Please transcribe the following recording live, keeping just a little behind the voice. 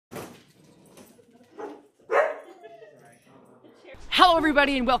Hello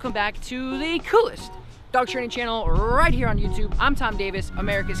everybody and welcome back to the coolest dog training channel right here on YouTube. I'm Tom Davis,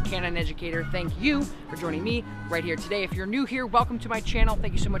 America's Canine Educator. Thank you for joining me right here today. If you're new here, welcome to my channel.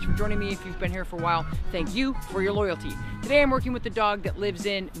 Thank you so much for joining me. If you've been here for a while, thank you for your loyalty. Today I'm working with a dog that lives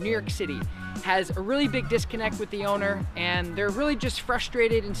in New York City. Has a really big disconnect with the owner, and they're really just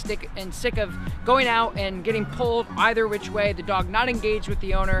frustrated and sick of going out and getting pulled either which way. The dog not engaged with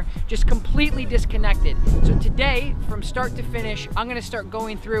the owner, just completely disconnected. So today, from start to finish, I'm gonna start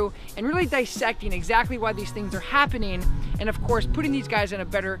going through and really dissecting exactly why these things are happening, and of course, putting these guys on a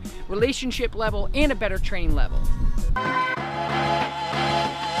better relationship level and a better training level.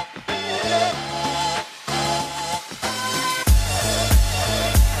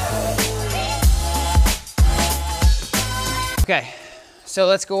 Okay, so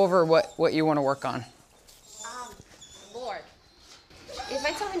let's go over what you want to work on. Lord. If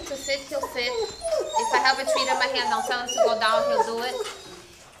I tell him to sit, he'll sit. If I have a treat in my hand, I'll tell him to go down, he'll do it.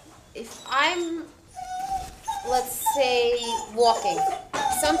 If I'm, let's say, walking,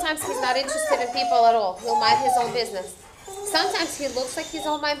 sometimes he's not interested in people at all. He'll mind his own business. Sometimes he looks like he's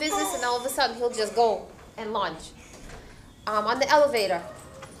on my business, and all of a sudden he'll just go and lunge. On the elevator.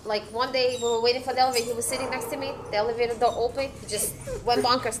 Like one day we were waiting for the elevator, he was sitting next to me, the elevator door opened, he just went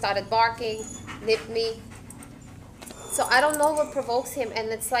bonkers, started barking, nipped me. So I don't know what provokes him, and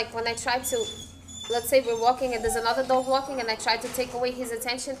it's like when I try to, let's say we're walking and there's another dog walking and I try to take away his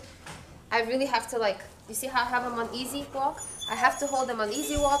attention, I really have to, like, you see how I have him on easy walk? I have to hold him on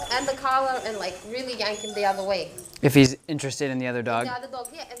easy walk and the collar and like really yank him the other way. If he's interested in the other dog? The other dog,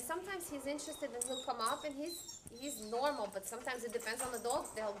 yeah, and sometimes he's interested and he'll come up and he's normal, but sometimes it depends on the dog.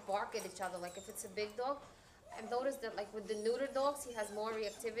 They'll bark at each other. Like if it's a big dog, I've noticed that like with the neuter dogs, he has more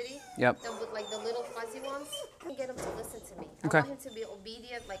reactivity than with like the little fuzzy ones. I get him to listen to me. I want him to be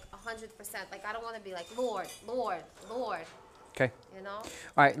obedient like 100%. Like I don't want to be like, Lord, Lord, Lord. Okay. You know? All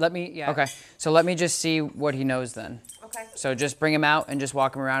right, okay, so let me just see what he knows then. Okay. So just bring him out and just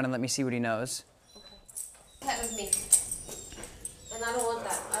walk him around and let me see what he knows. Okay. Pet with me. And I don't want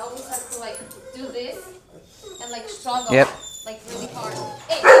that. I always have to like do this and like struggle, like really hard.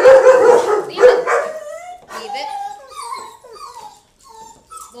 Hey, leave it. Leave it.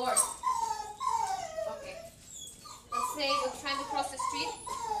 Lord. Okay. Let's say we're trying to cross the street.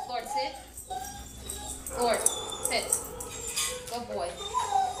 Lord, sit. Lord, sit. Good boy.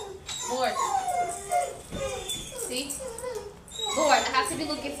 Lord. See? Lord, I have to be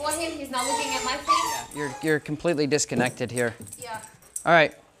looking for him. He's not looking at my face. Yeah, you're completely disconnected here. Yeah. All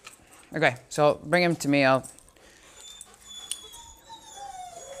right. Okay, so bring him to me. I'll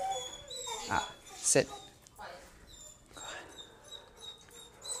sit.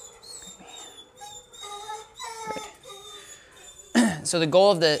 Good. So the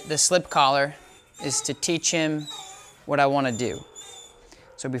goal of the slip collar is to teach him what I want to do.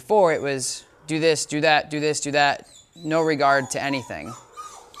 So before it was do this, do that, do this, do that, no regard to anything.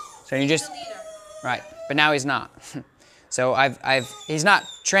 So you just, right, but now he's not. So he's not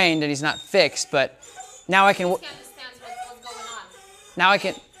trained and he's not fixed, but now I can, he understands what's going on.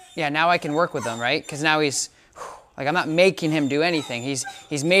 Now I can work with him, right? Because now he's, like I'm not making him do anything. He's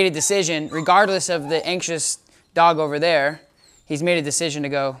made a decision, regardless of the anxious dog over there, he's made a decision to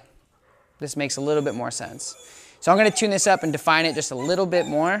go, this makes a little bit more sense. So I'm gonna tune this up and define it just a little bit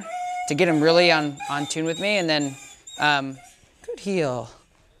more to get him really on tune with me, and then, good heel.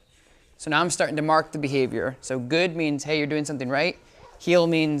 So now I'm starting to mark the behavior. So good means, hey, you're doing something right. Heel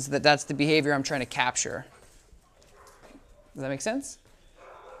means that that's the behavior I'm trying to capture. Does that make sense?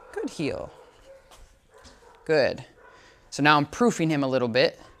 Good heel. Good. So now I'm proofing him a little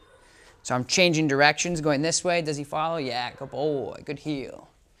bit. So I'm changing directions, going this way. Does he follow? Yeah, good boy, good heel.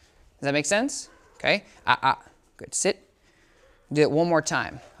 Does that make sense? Okay, good, sit. Do it one more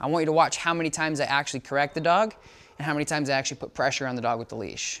time. I want you to watch how many times I actually correct the dog and how many times I actually put pressure on the dog with the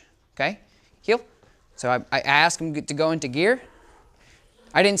leash. Okay, heel. So I asked him to go into gear.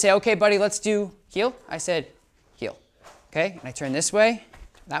 I didn't say, okay, buddy, let's do heel. I said, heel. Okay, and I turn this way,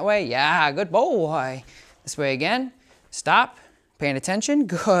 that way. Yeah, good boy. This way again. Stop, paying attention.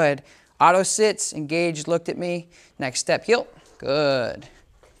 Good. Auto sits, engaged, looked at me. Next step, heel. Good.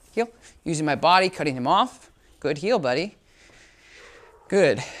 Heel. Using my body, cutting him off. Good heel, buddy.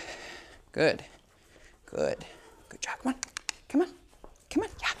 Good. Good. Good. Good job. Come on. Come on. Come on.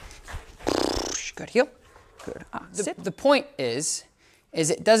 Yeah. Good heel. Good. Sit. The point is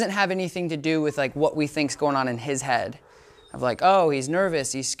it doesn't have anything to do with like what we think's going on in his head. Of like, oh, he's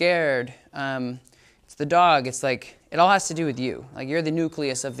nervous, he's scared. It's the dog. It's like, it all has to do with you. Like you're the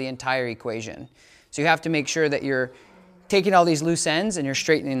nucleus of the entire equation. So you have to make sure that you're taking all these loose ends and you're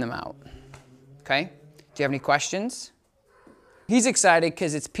straightening them out. Okay? Do you have any questions? He's excited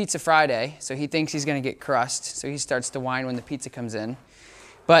because it's Pizza Friday, so he thinks he's going to get crust. So he starts to whine when the pizza comes in.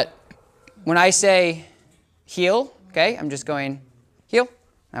 But when I say heel, okay, I'm just going heel.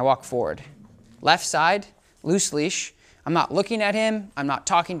 I walk forward. Left side, loose leash. I'm not looking at him. I'm not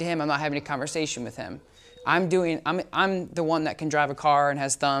talking to him. I'm not having a conversation with him. I'm the one that can drive a car and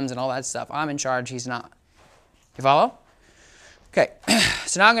has thumbs and all that stuff. I'm in charge. He's not. You follow? Okay.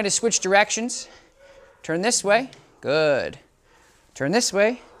 So now I'm going to switch directions. Turn this way. Good. Turn this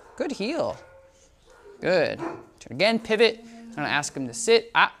way. Good heel. Good. Turn again. Pivot. I'm going to ask him to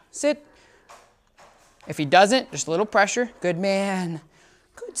sit. Sit. If he doesn't, just a little pressure. Good man.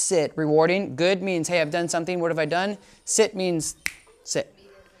 Good sit. Rewarding. Good means, hey, I've done something. What have I done? Sit means sit.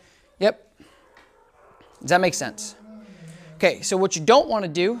 Yep. Does that make sense? Okay, so what you don't want to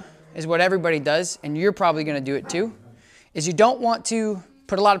do is what everybody does, and you're probably going to do it too, is you don't want to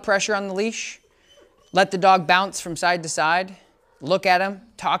put a lot of pressure on the leash, let the dog bounce from side to side, look at him,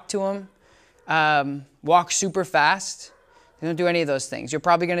 talk to him, walk super fast. You don't do any of those things. You're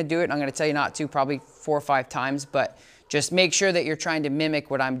probably going to do it, and I'm going to tell you not to probably 4 or 5 times, but just make sure that you're trying to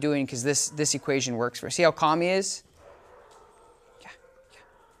mimic what I'm doing because this equation works for. See how calm he is? Yeah.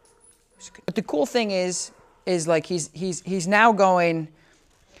 But the cool thing is like he's now going.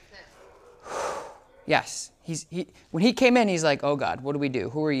 Yes. When he came in, he's like, oh God, what do we do?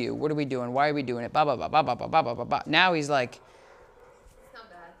 Who are you? What are we doing? Why are we doing it? Blah blah blah blah blah blah blah blah blah. Now he's like. It's not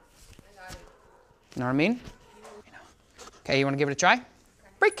bad. I got it. You know what I mean? Okay, you want to give it a try? Okay.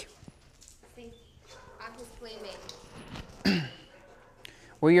 Break. See, I'm his playmate.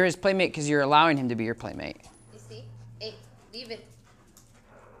 Well, you're his playmate because you're allowing him to be your playmate. You see? Hey, leave it.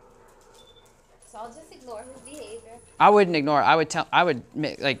 So I'll just ignore his behavior. I wouldn't ignore it. I would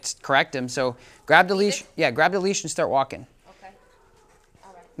like correct him. So grab the leash. Yeah, grab the leash and start walking. Okay.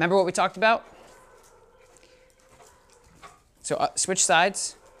 All right. Remember what we talked about? So switch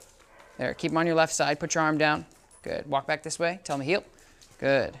sides. There, keep him on your left side. Put your arm down. Good. Walk back this way. Tell him to heel.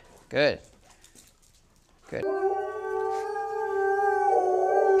 Good. Good. Good.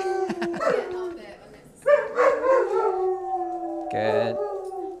 Good.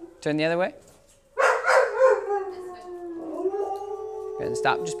 Turn the other way. Good.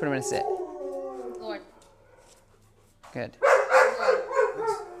 Stop. Just put him in a sit. Lord. Good.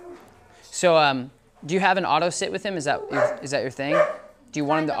 So, do you have an auto sit with him? Is that your thing? Do you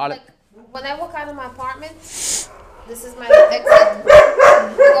want him to auto? Like, when I walk out of my apartment, this is my exit.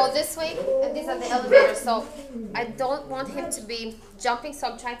 I go this way, and these are the elevators. So I don't want him to be jumping. So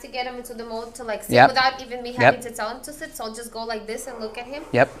I'm trying to get him into the mode to like sit without even me having to tell him to sit. So I'll just go like this and look at him.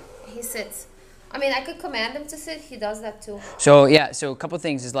 Yep. He sits. I mean, I could command him to sit. He does that too. So yeah. So a couple of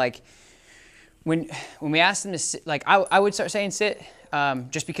things is like when we ask him to sit, like I would start saying sit.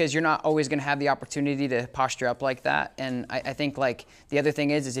 Just because you're not always going to have the opportunity to posture up like that. And I think like the other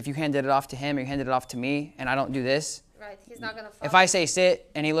thing is if you handed it off to him or you handed it off to me and I don't do this. Right, he's not going to follow. If I say sit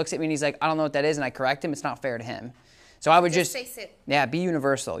and he looks at me and he's like, I don't know what that is, and I correct him, it's not fair to him. So I would just say sit. Yeah, be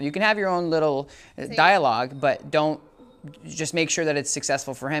universal. You can have your own little dialogue, but don't just make sure that it's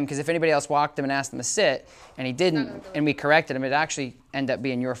successful for him. Because if anybody else walked him and asked him to sit and he didn't and we corrected him, it'd actually end up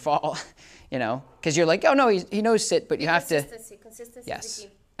being your fault. You know, because you're like, oh no, he knows sit, but you have to. Consistency. Yes. Is the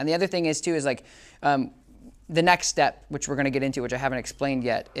key. And the other thing is too is like, the next step, which we're going to get into, which I haven't explained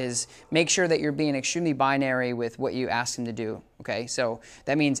yet, is make sure that you're being extremely binary with what you ask him to do. Okay, so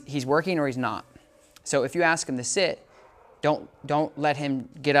that means he's working or he's not. So if you ask him to sit, don't let him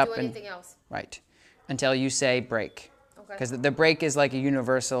get up and anything else. Right, until you say break. Okay. Because the break is like a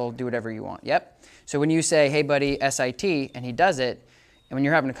universal, do whatever you want. Yep. So when you say, hey buddy, SIT, and he does it. And when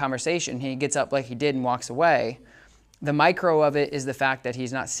you're having a conversation, he gets up like he did and walks away. The micro of it is the fact that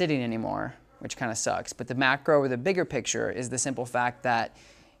he's not sitting anymore, which kind of sucks. But the macro or the bigger picture is the simple fact that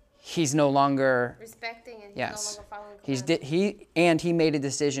he's no longer respecting and he's no longer following commands. He made a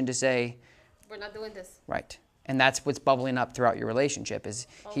decision to say, we're not doing this. Right. And that's what's bubbling up throughout your relationship is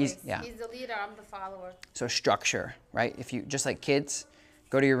he's the leader, I'm the follower. So structure, right? If you just like kids,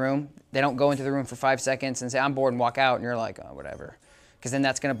 go to your room. They don't go into the room for 5 seconds and say, I'm bored and walk out and you're like, oh, whatever. Because then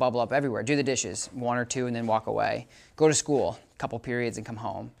that's going to bubble up everywhere. Do the dishes, 1 or 2, and then walk away. Go to school, a couple periods, and come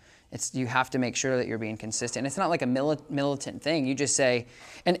home. You have to make sure that you're being consistent. It's not like a militant thing. You just say,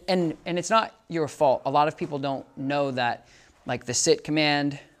 and it's not your fault. A lot of people don't know that, like the sit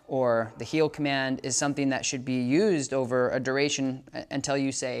command or the heel command is something that should be used over a duration until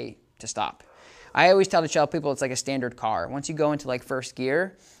you say to stop. I always tell people it's like a standard car. Once you go into like first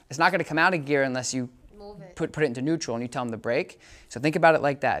gear, it's not going to come out of gear unless you put it into neutral and you tell him to brake. So think about it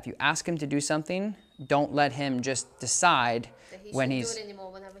like that. If you ask him to do something, don't let him just decide when he's do it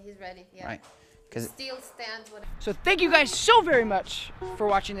anymore whenever he's ready. Yeah. Right. Still stands with. So thank you guys so very much for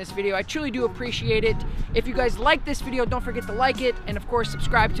watching this video. I truly do appreciate it. If you guys like this video, don't forget to like it, and of course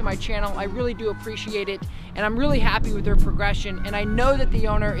subscribe to my channel. I really do appreciate it, and I'm really happy with their progression, and I know that the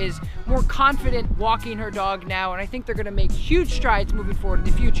owner is more confident walking her dog now, and I think they're gonna make huge strides moving forward in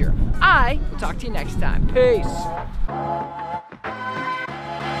the future. I will talk to you next time. Peace.